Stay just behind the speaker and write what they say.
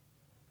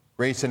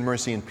Grace and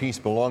mercy and peace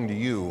belong to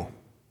you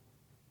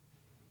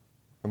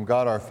from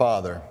God our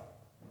Father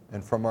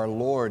and from our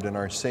Lord and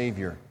our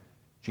Savior,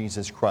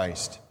 Jesus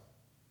Christ.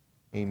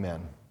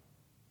 Amen.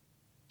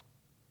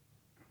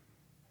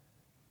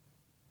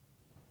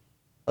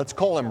 Let's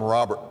call him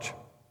Robert.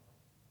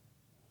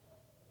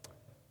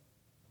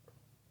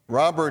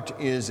 Robert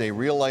is a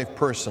real-life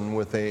person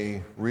with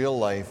a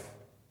real-life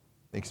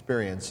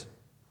experience.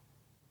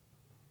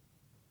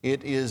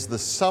 It is the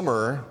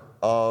summer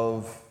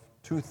of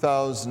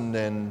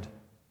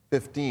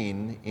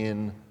 2015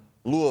 in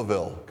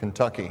Louisville,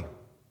 Kentucky.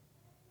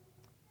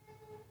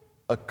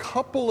 A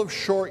couple of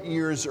short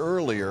years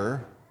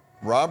earlier,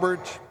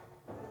 Robert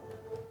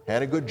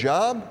had a good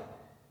job,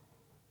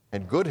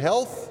 had good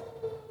health,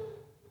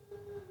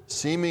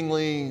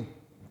 seemingly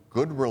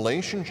good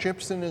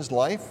relationships in his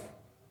life.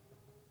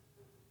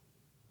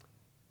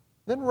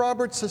 Then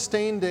Robert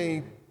sustained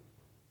a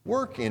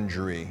work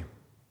injury.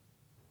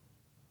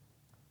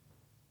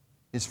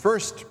 His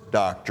first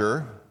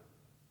doctor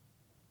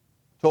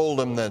told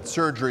him that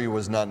surgery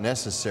was not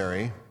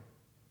necessary,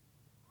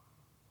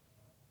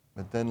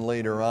 but then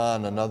later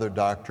on another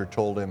doctor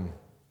told him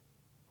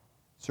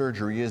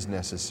surgery is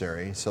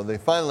necessary. So they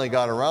finally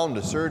got around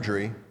to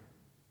surgery,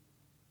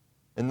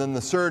 and then the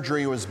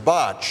surgery was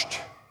botched.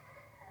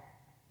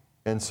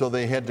 And so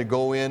they had to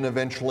go in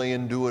eventually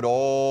and do it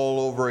all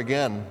over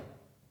again.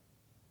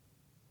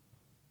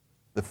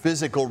 The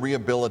physical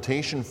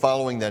rehabilitation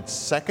following that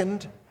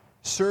second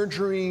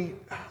surgery,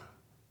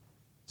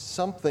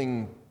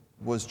 something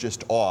was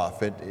just off.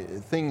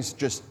 Things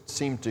just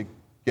seemed to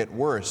get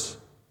worse.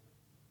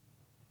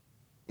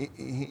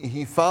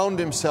 He found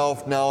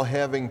himself now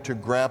having to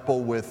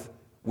grapple with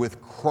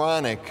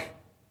chronic,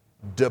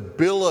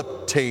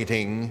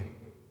 debilitating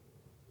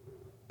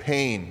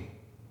pain.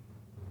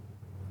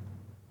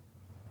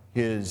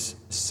 His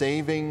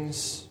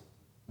savings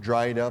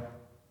dried up.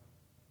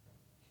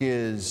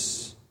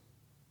 His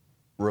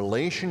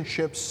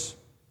relationships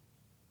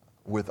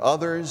with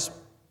others,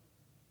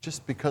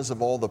 just because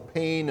of all the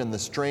pain and the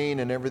strain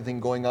and everything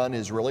going on,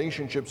 his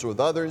relationships with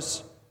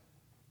others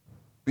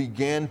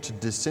began to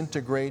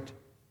disintegrate.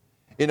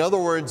 In other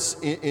words,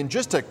 in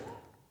just a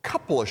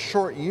couple of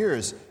short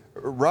years,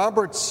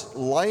 Robert's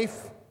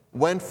life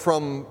went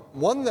from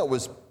one that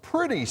was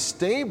pretty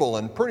stable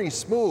and pretty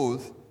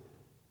smooth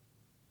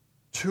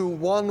to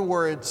one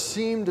where it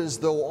seemed as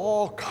though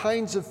all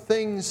kinds of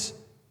things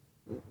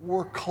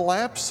were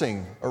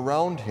collapsing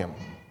around him.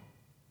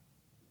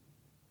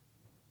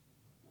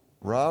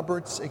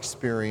 Robert's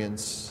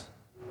experience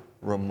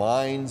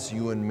reminds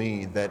you and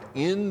me that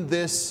in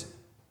this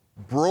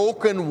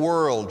broken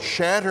world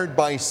shattered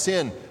by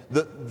sin,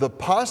 the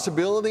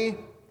possibility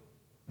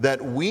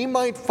that we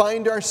might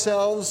find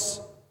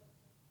ourselves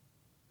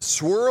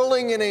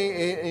swirling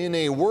in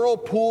a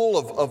whirlpool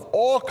of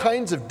all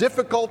kinds of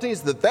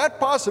difficulties, that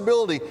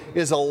possibility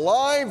is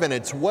alive and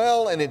it's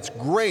well and it's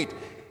great.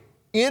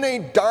 In a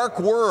dark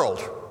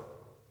world,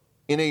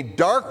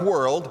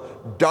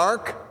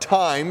 dark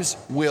times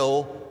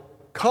will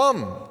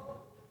come.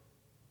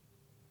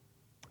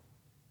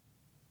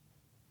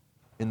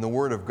 In the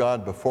Word of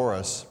God before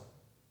us,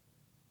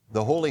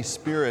 the Holy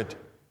Spirit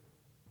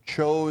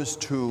chose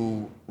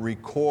to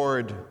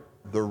record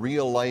the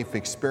real-life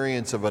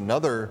experience of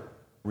another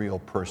real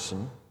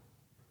person.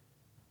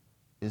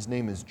 His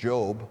name is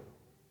Job.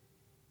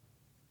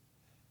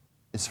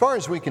 As far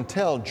as we can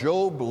tell,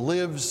 Job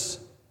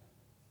lives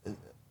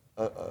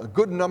a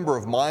good number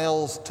of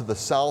miles to the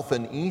south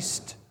and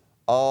east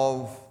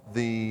of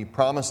the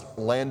promised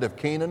land of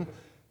Canaan,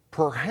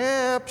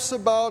 perhaps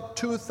about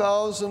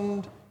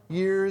 2,000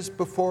 years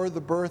before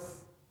the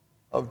birth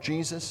of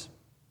Jesus.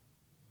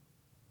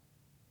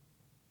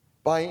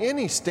 By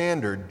any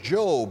standard,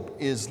 Job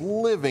is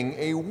living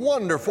a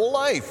wonderful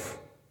life.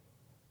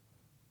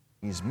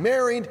 He's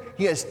married,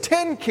 he has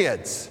 10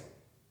 kids.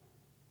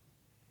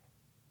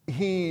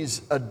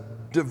 He's a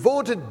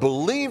devoted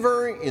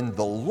believer in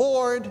the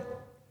Lord,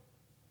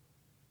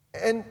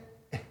 and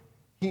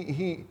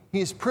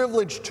he's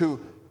privileged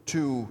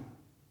to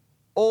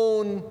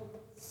own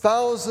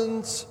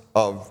thousands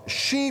of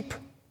sheep,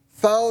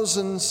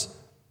 thousands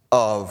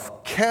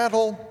of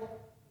cattle,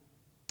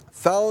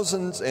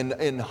 thousands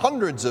and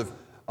hundreds of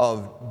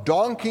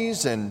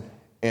donkeys and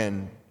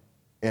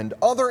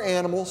other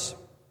animals.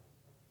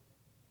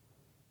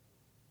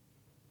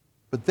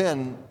 But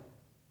then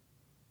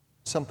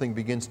something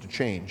begins to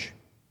change.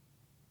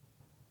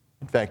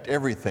 In fact,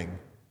 everything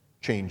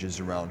changes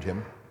around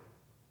him.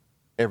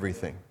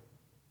 Everything.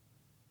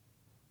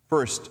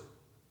 First,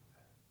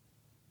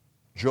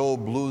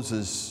 Job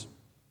loses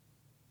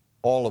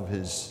all of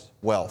his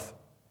wealth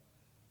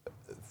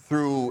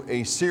through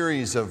a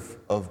series of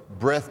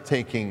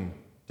breathtaking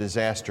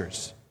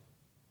disasters.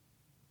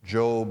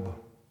 Job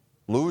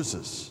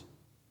loses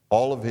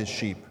all of his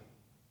sheep,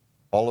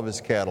 all of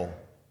his cattle,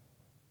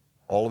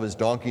 all of his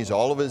donkeys,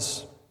 all of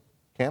his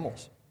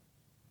camels.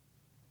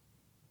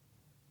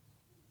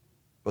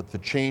 But the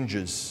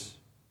changes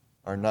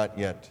are not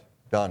yet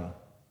done.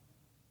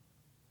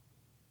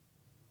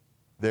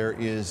 there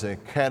is a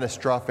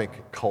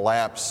catastrophic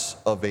collapse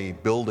of a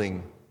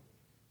building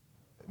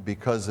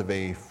because of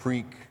a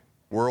freak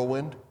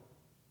whirlwind.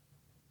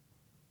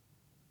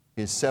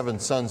 His 7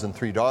 sons and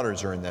 3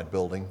 daughters are in that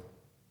building.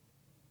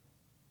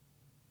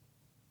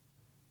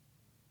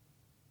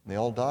 They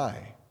all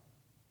die.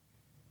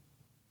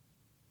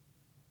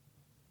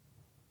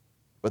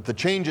 But the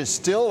changes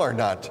still are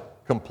not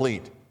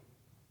complete.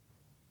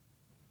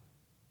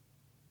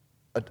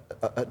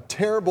 A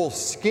terrible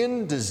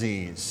skin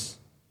disease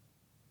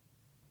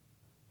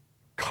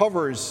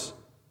covers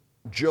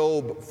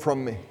Job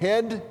from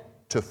head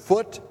to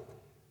foot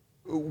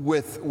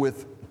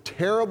with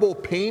terrible,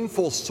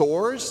 painful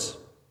sores.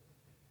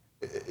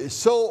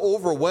 So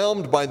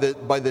overwhelmed by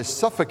this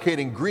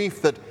suffocating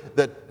grief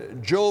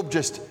that Job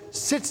just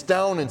sits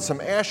down in some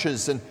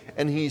ashes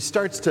and he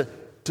starts to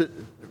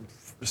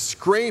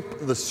scrape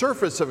the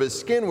surface of his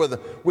skin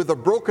with a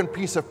broken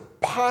piece of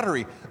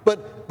pottery.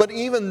 But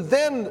even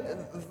then,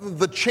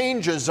 the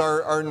changes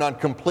are not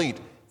complete.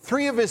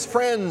 3 of his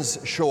friends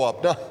show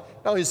up.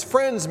 Now his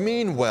friends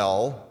mean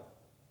well.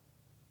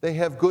 They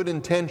have good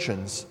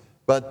intentions.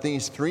 But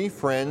these 3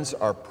 friends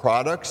are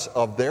products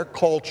of their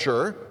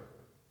culture.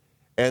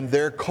 And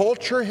their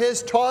culture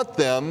has taught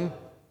them,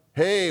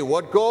 hey,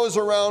 what goes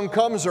around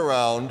comes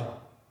around.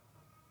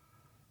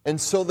 And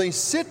so they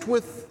sit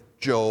with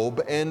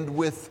Job and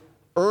with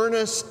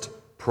earnest,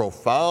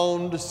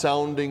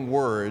 profound-sounding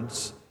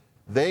words,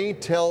 they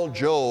tell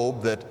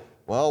Job that,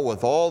 well,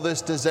 with all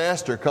this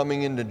disaster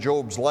coming into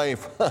Job's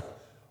life,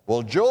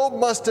 well, Job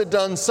must have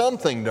done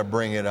something to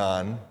bring it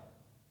on.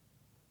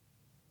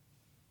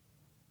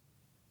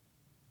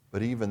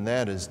 But even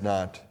that is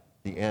not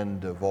the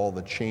end of all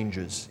the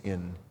changes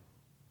in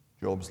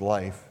Job's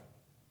life.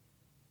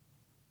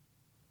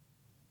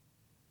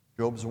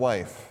 Job's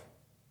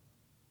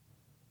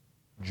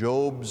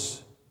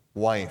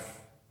wife,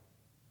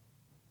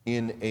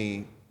 in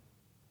a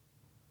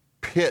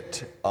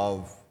pit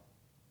of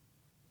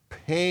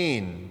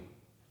pain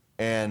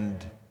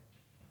and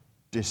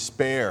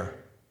despair,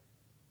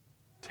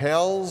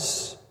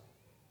 tells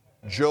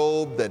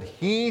Job that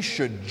he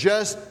should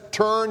just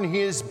turn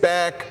his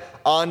back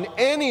on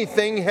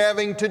anything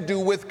having to do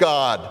with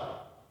God.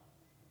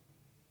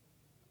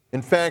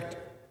 In fact,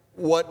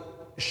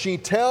 what she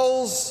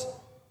tells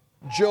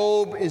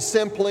Job is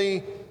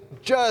simply,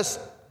 just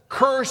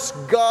curse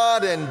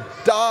God and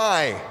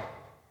die.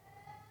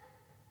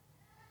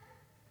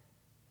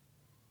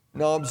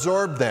 Now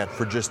absorb that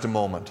for just a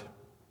moment.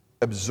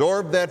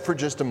 Absorb that for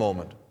just a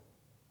moment.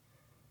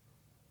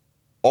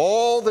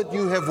 All that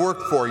you have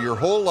worked for your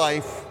whole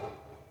life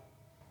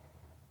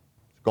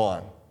is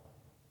gone.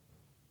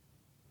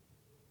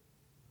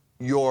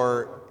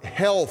 Your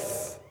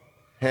health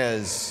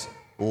has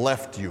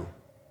left you.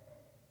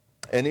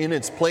 And in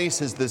its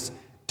place is this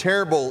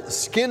terrible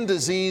skin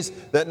disease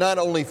that not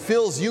only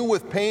fills you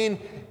with pain,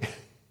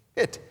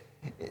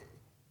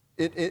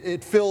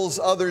 it fills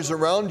others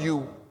around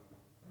you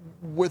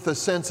with a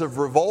sense of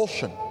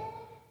revulsion.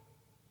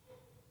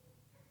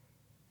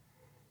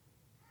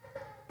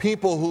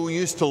 People who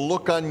used to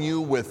look on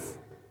you with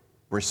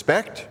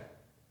respect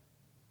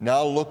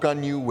now look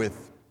on you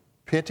with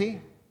pity,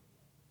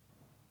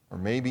 or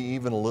maybe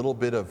even a little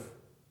bit of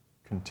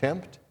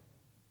contempt.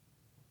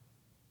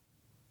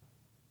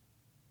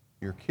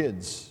 Your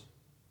kids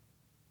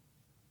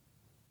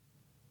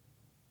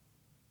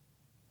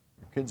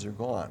are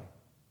gone.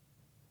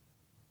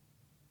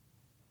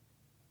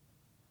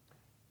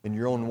 And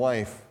your own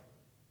wife,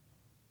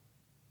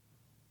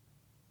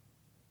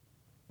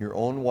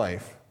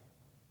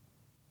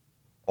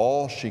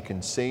 all she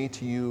can say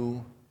to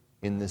you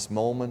in this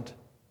moment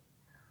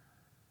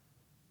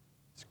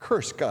is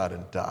curse God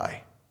and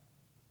die.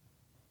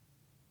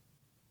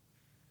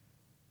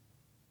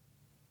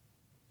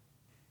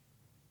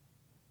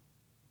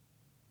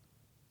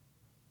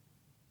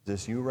 Is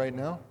this you right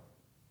now?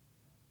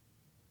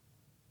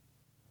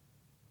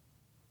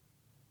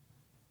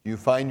 Do you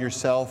find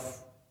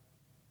yourself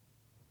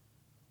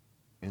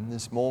in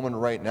this moment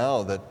right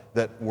now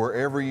that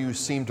wherever you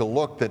seem to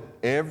look, that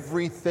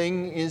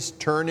everything is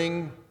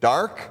turning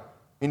dark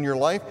in your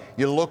life?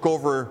 You look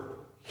over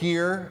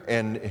here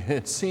and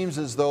it seems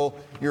as though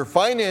your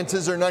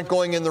finances are not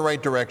going in the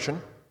right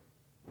direction.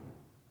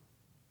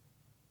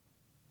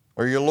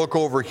 Or you look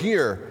over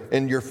here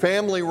and your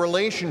family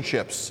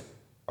relationships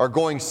are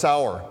going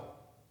sour.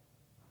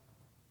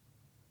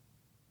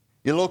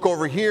 You look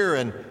over here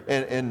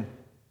and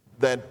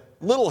that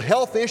little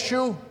health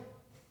issue,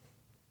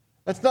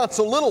 that's not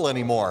so little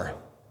anymore.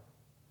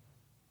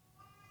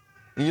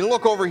 And you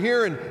look over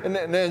here and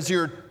as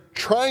you're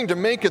trying to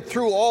make it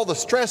through all the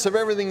stress of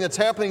everything that's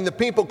happening, the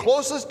people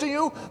closest to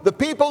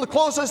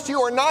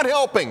you are not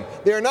helping.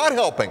 They are not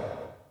helping.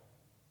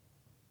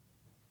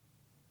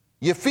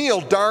 You feel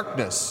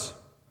darkness.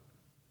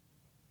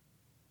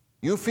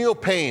 You feel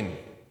pain.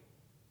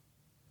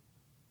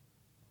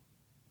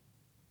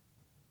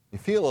 You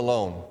feel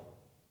alone.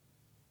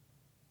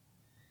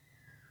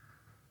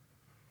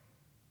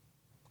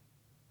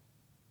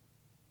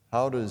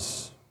 How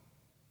does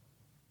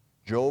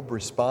Job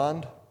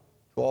respond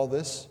to all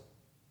this?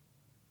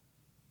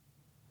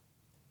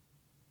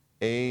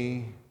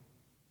 A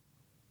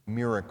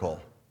miracle.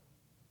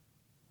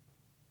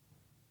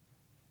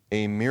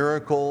 A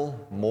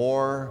miracle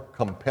more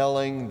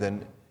compelling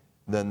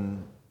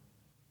than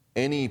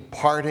any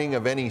parting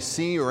of any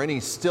sea or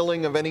any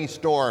stilling of any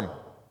storm.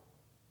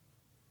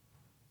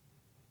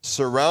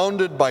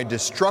 Surrounded by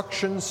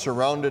destruction,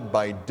 surrounded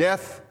by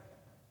death,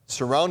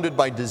 surrounded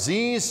by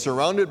disease,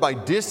 surrounded by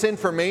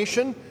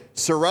disinformation,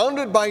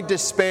 surrounded by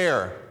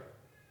despair,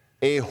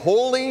 a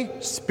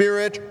Holy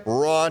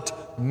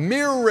Spirit-wrought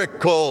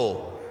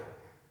miracle,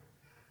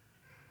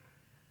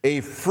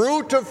 a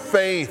fruit of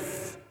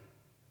faith,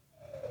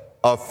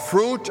 a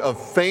fruit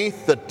of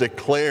faith that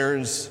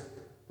declares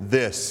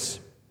this: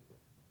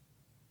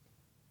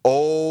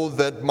 "Oh,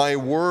 that my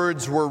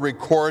words were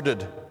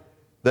recorded,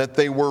 that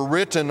they were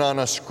written on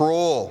a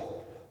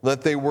scroll,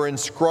 that they were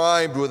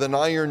inscribed with an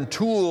iron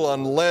tool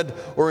on lead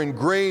or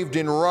engraved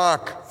in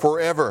rock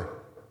forever.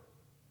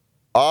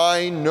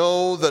 I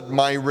know that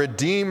my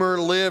Redeemer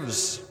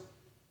lives,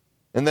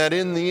 and that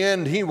in the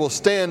end he will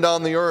stand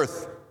on the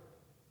earth.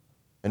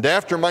 And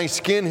after my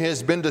skin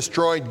has been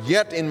destroyed,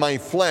 yet in my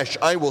flesh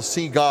I will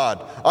see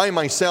God. I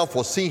myself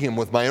will see him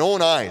with my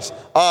own eyes,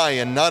 I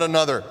and not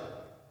another.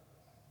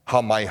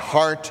 How my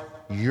heart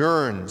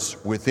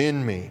yearns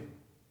within me."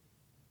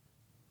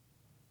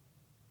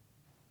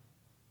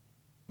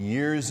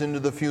 Years into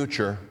the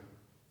future,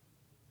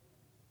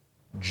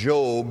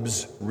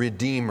 Job's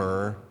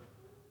Redeemer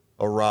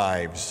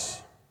arrives.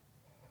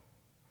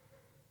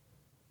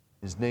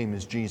 His name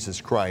is Jesus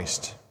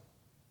Christ.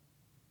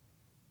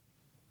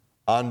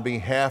 On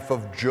behalf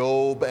of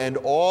Job and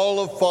all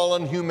of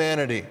fallen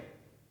humanity,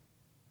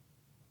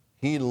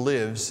 he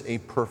lives a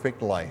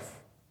perfect life.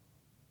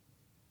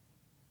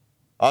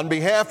 On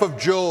behalf of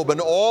Job and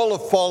all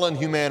of fallen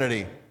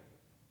humanity,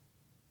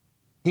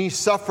 he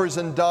suffers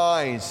and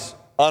dies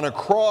on a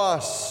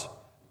cross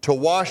to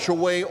wash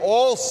away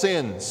all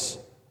sins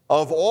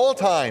of all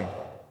time.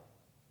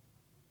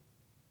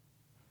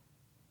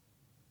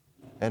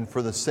 And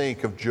for the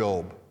sake of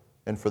Job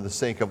and for the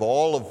sake of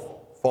all of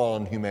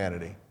fallen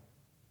humanity,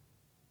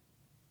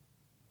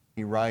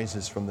 he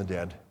rises from the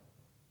dead.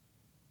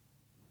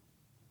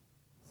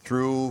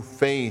 Through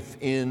faith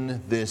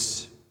in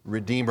this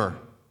Redeemer,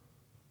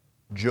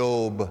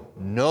 Job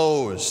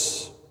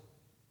knows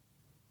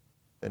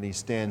that he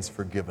stands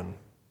forgiven.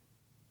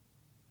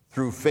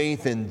 Through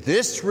faith in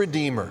this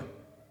Redeemer,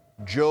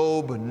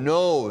 Job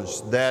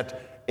knows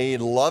that a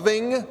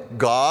loving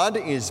God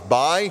is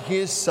by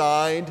his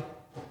side,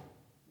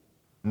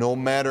 no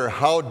matter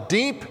how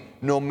deep,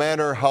 no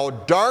matter how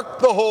dark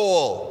the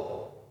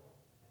hole.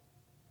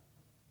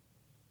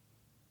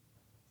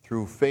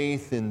 Through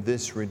faith in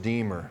this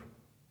Redeemer,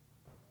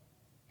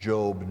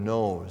 Job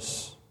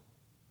knows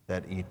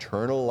that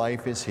eternal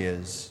life is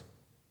his.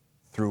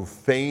 Through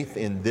faith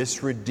in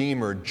this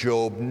Redeemer,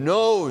 Job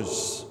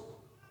knows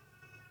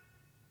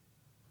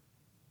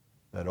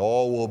that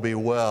all will be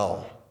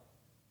well.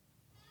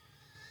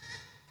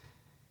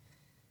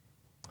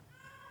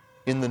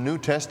 In the New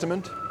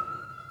Testament,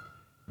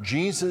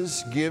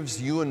 Jesus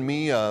gives you and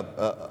me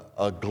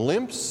a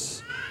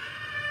glimpse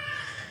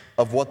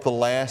of what the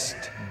last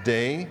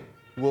day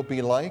will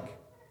be like.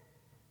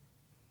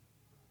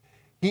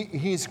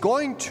 He's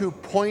going to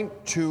point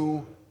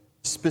to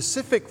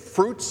specific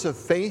fruits of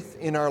faith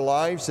in our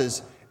lives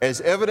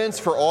as evidence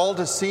for all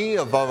to see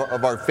of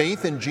our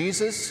faith in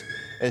Jesus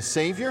as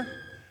Savior.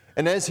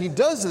 And as he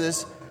does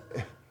this,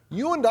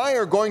 you and I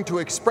are going to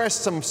express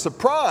some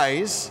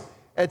surprise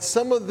at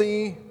some of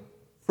the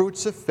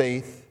fruits of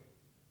faith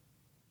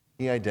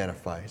he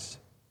identifies.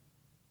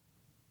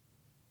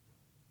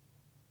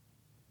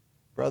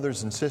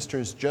 Brothers and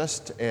sisters,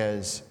 just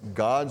as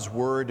God's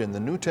word in the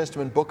New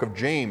Testament book of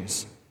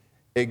James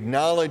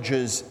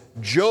acknowledges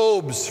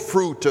Job's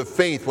fruit of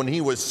faith when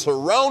he was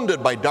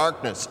surrounded by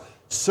darkness,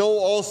 so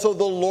also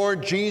the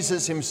Lord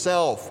Jesus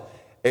himself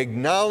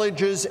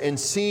acknowledges and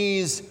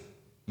sees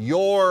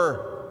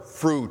your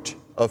fruit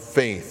of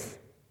faith,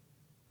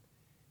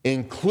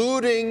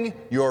 including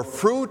your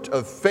fruit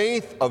of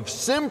faith of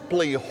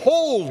simply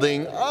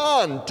holding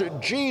on to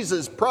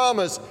Jesus'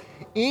 promise,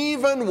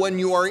 even when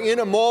you are in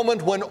a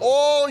moment when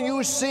all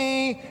you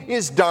see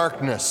is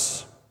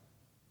darkness.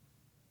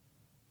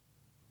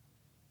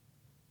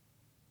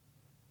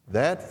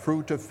 That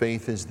fruit of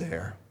faith is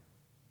there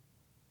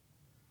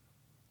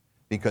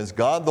because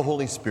God the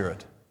Holy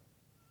Spirit,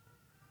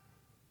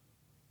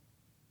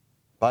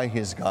 by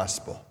his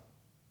gospel,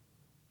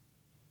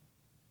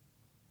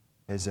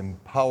 has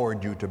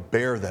empowered you to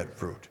bear that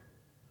fruit.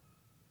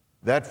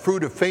 That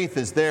fruit of faith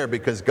is there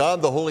because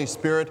God the Holy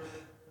Spirit,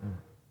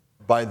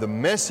 by the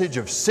message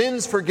of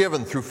sins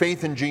forgiven through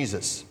faith in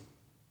Jesus,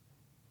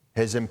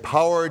 has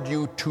empowered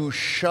you to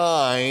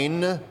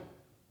shine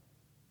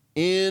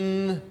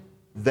in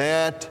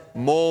that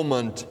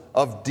moment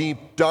of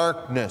deep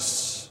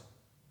darkness.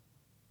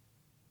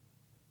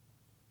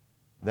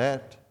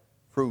 That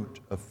fruit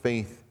of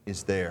faith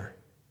is there.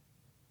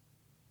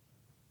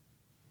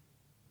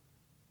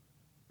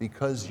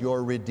 because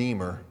your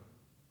Redeemer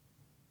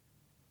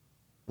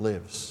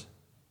lives.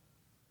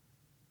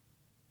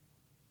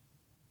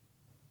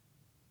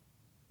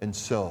 And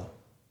so,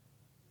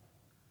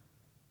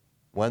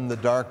 when the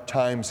dark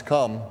times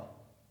come,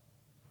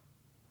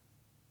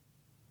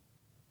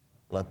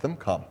 let them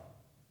come.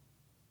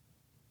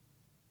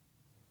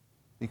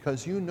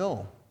 Because you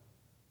know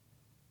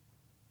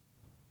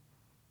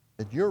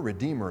that your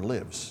Redeemer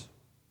lives.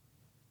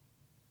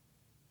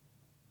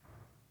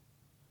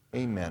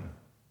 Amen.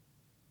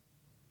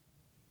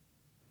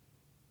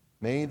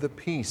 May the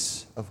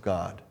peace of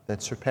God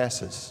that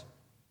surpasses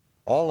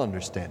all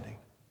understanding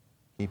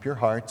keep your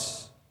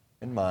hearts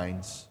and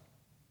minds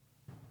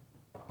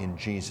in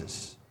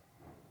Jesus.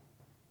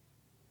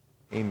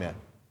 Amen.